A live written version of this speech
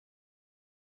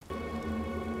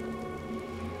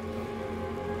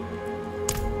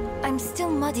I'm still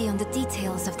muddy on the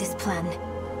details of this plan.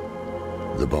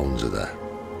 The bones are there.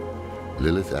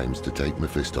 Lilith aims to take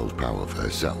Mephisto's power for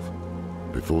herself.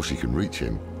 Before she can reach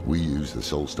him, we use the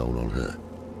Soul Stone on her.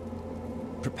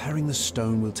 Preparing the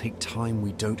stone will take time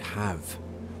we don't have.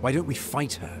 Why don't we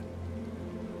fight her?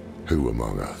 Who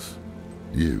among us?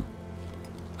 You?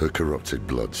 Her corrupted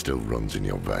blood still runs in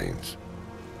your veins.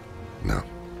 No.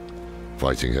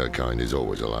 Fighting her kind is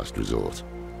always a last resort.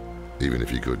 Even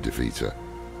if you could defeat her,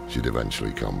 she'd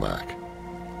eventually come back.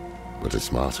 But a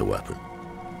smarter weapon,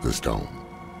 the stone,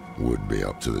 would be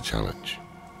up to the challenge.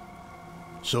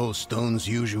 Soul stones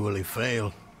usually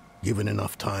fail, given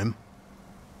enough time.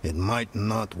 It might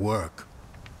not work.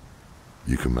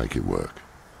 You can make it work.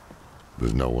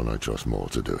 There's no one I trust more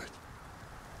to do it.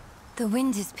 The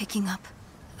wind is picking up.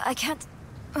 I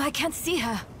can't see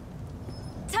her.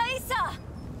 Thaisa!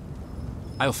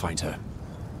 I'll find her.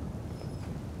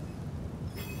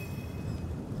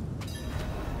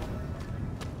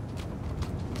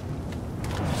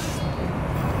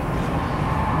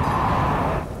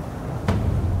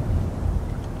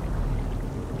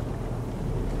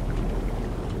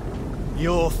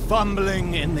 You're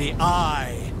fumbling in the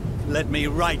eye. Let me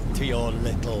write to your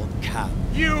little cap.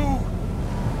 You!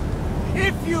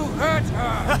 If you hurt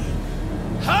her!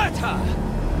 Hurt her!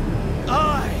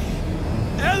 I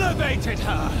elevated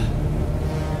her!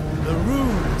 The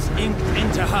runes inked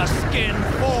into her skin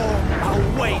form a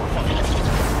waypoint.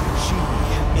 She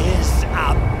is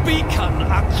a beacon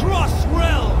across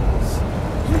realms!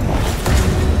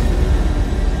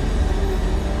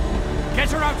 Get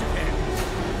her out of here!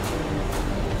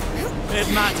 It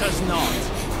matters not.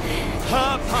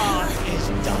 Her part is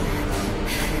done.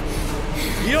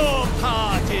 Your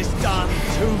part is done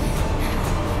too.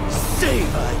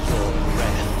 Savor your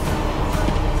breath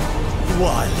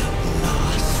while it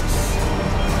lasts.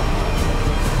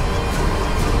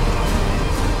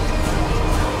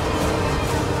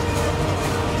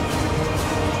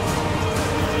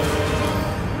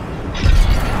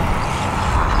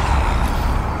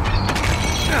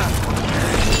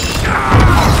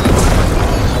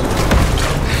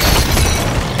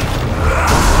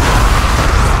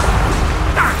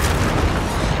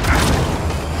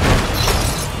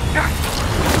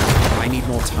 I need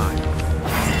more time.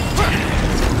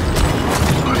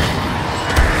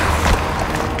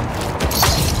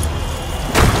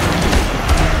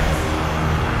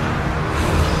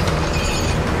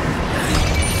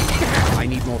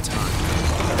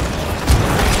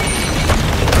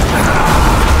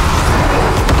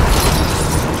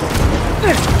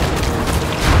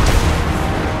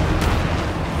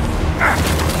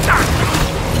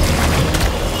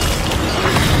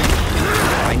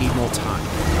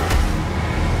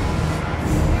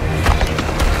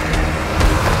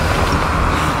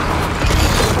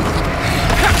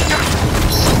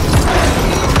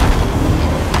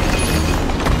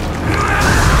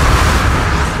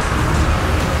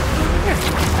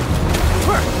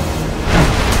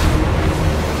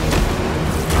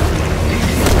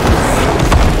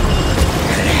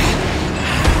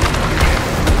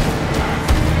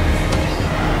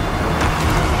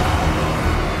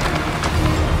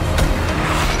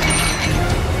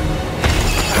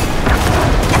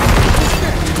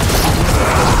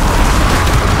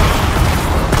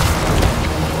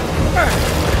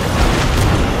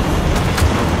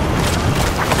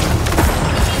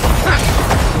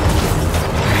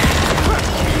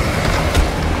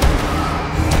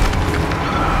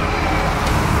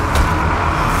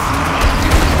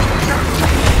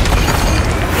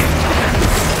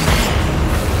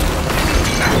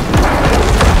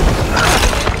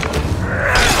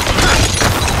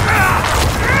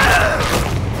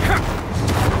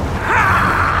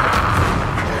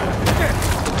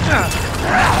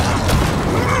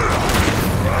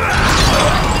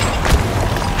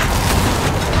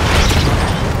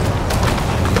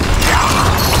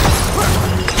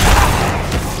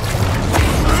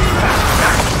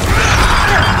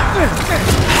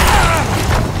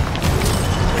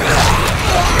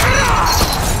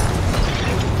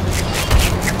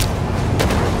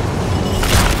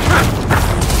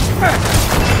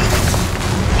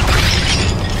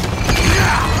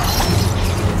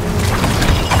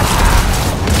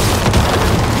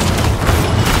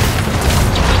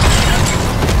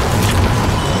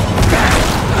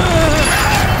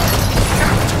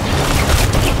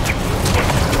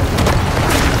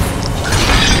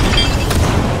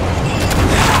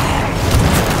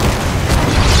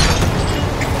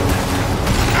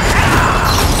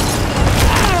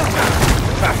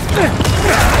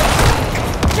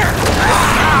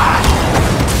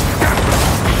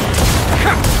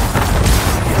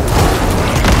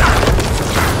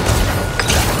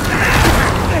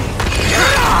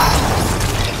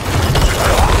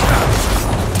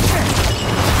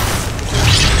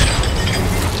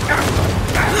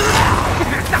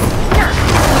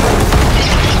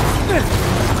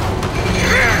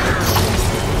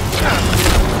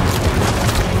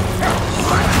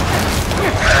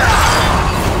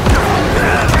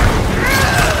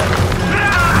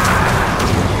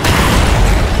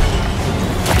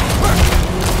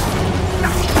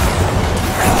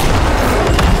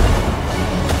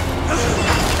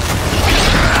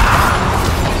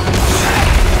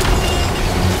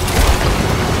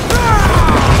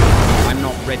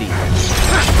 ready.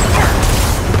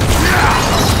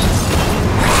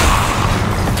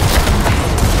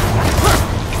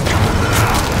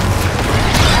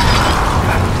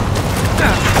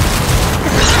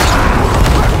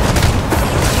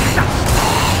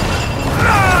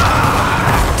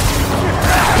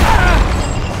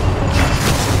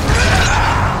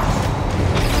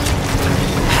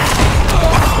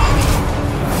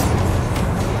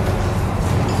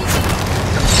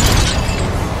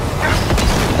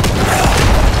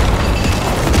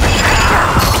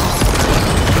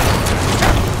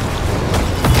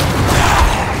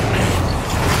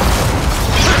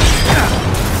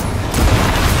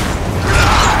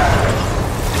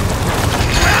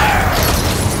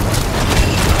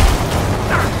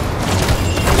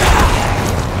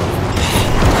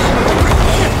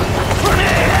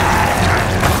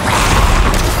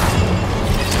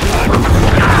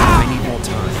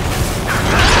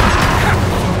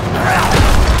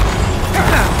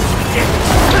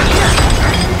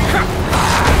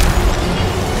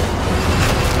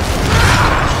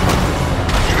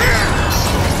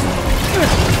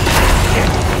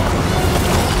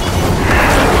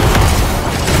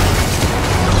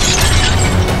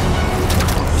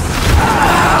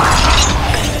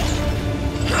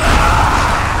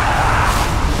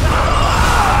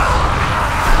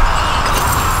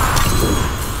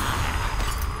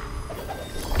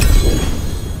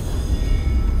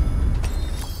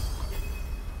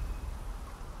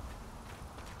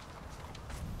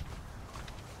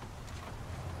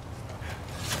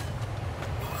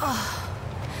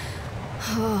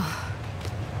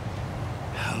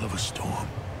 Hell of a storm.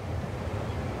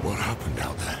 What happened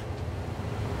out there?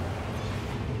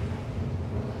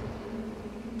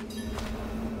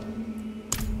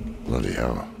 Bloody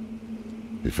hell.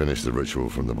 You finished the ritual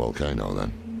from the volcano,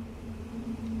 then?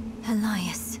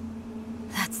 Elias.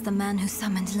 That's the man who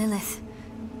summoned Lilith.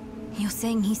 You're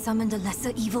saying he summoned a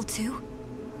lesser evil too?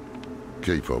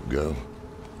 Keep up, girl.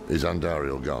 Is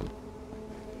Andariel gone?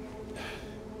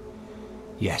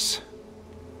 Yes.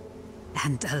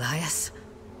 And Elias?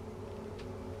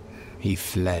 He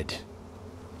fled.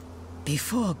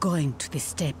 Before going to the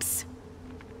steps,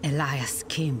 Elias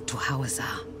came to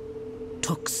Hawazar.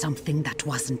 Took something that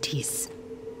wasn't his.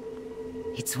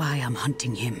 It's why I'm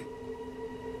hunting him.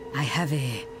 I have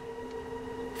a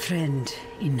friend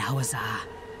in Hawazar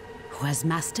who has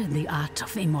mastered the art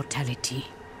of immortality.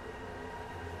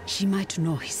 She might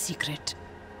know his secret.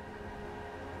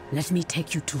 Let me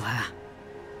take you to her.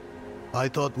 I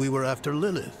thought we were after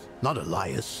Lilith, not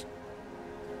Elias.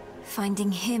 Finding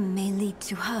him may lead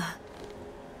to her.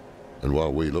 And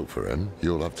while we look for him,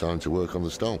 you'll have time to work on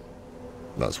the stone.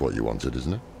 That's what you wanted,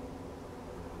 isn't it?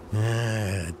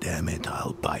 Ah, damn it,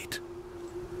 I'll bite.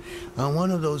 On one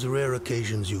of those rare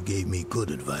occasions you gave me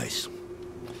good advice.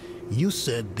 You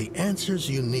said the answers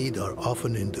you need are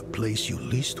often in the place you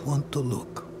least want to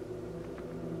look.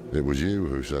 It was you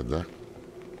who said that.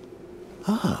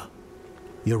 Ah,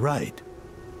 you're right.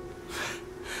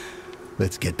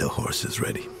 Let's get the horses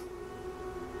ready.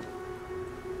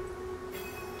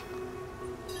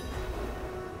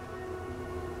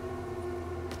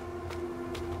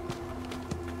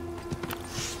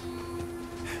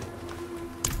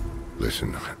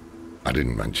 Listen, I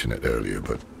didn't mention it earlier,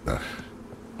 but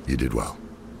you did well.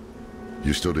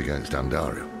 You stood against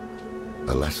Andariel,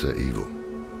 a lesser evil,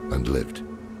 and lived.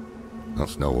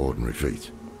 That's no ordinary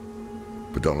feat.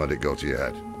 But don't let it go to your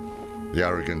head. The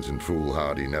arrogance and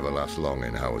foolhardy never last long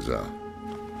in Hawazar.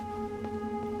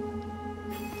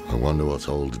 I wonder what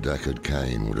old Deckard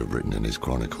Cain would have written in his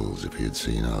chronicles if he had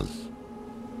seen us.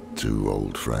 Two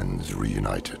old friends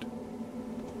reunited.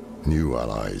 New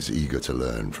allies eager to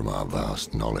learn from our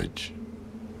vast knowledge.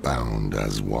 Bound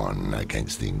as one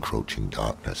against the encroaching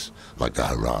darkness, like the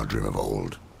Haradrim of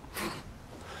old.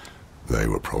 They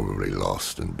were probably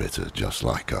lost and bitter, just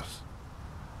like us.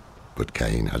 But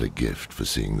Cain had a gift for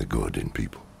seeing the good in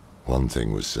people. One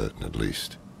thing was certain, at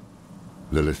least.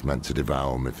 Lilith meant to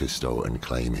devour Mephisto and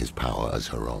claim his power as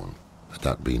her own. Had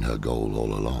that been her goal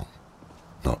all along?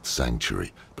 Not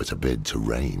sanctuary, but a bid to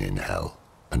reign in hell.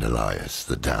 And Elias,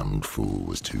 the damned fool,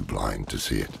 was too blind to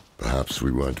see it. Perhaps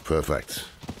we weren't perfect,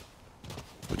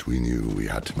 but we knew we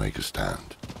had to make a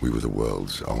stand. We were the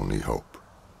world's only hope.